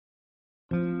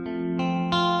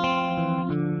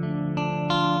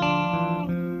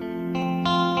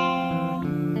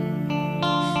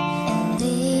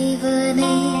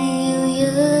தேவனை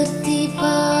உயர்த்தி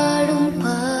பாடும்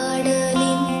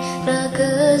பாடலின்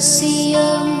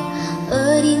ரகசியம்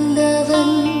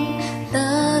அறிந்தவன்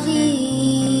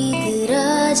தாவீது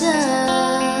ராஜா.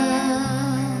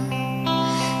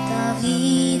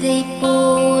 தாவீதைப்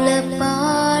போல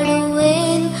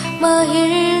பாடுவேன்,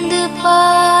 மகிழ்ந்து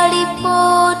பாடி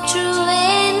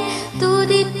போற்றுவேன்,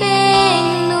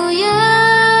 துதிப்பேன்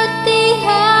உயர்த்தி.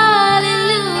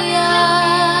 ஹalleluya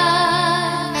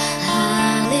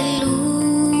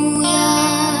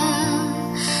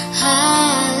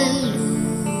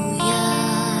hallelujah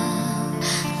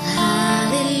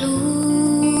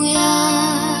hallelujah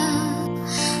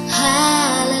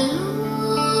hallelujah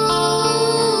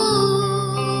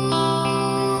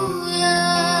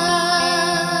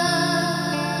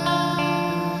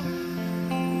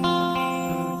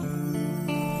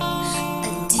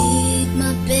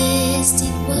best,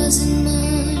 it wasn't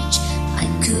much. I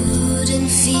couldn't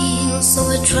feel, so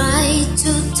I tried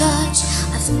to touch.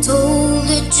 I've told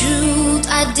the truth,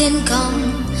 I didn't come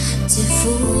to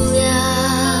fool ya.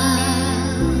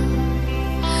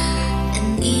 And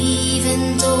even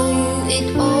though it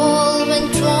all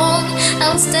went wrong,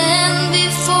 I'll stand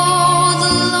before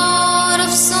the Lord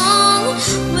of song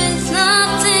with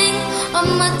nothing on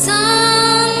my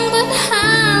tongue but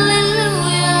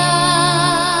hallelujah.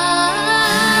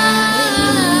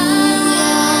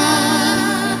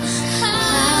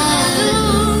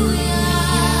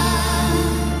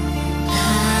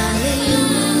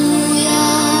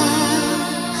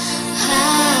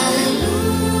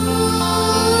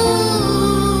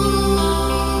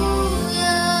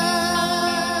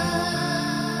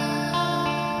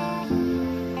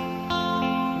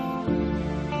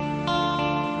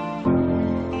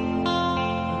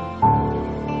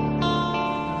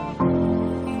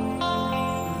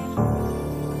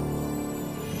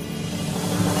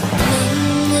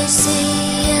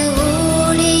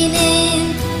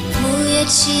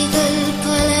 முயற்சிகள்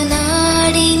பல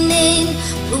நாடினேன்,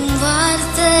 உம்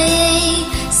வார்த்தையை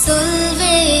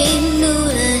சொல்வேன்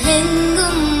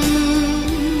உலகெங்கும்.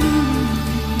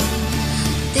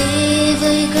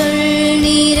 தேவைகள்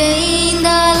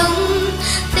நிறைந்தாலும்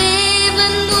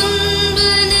தேவன் முன்பு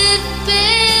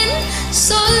நிற்பேன்,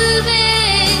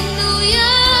 சொல்வேன்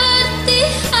உயர்த்தி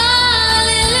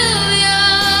ஹalleluya.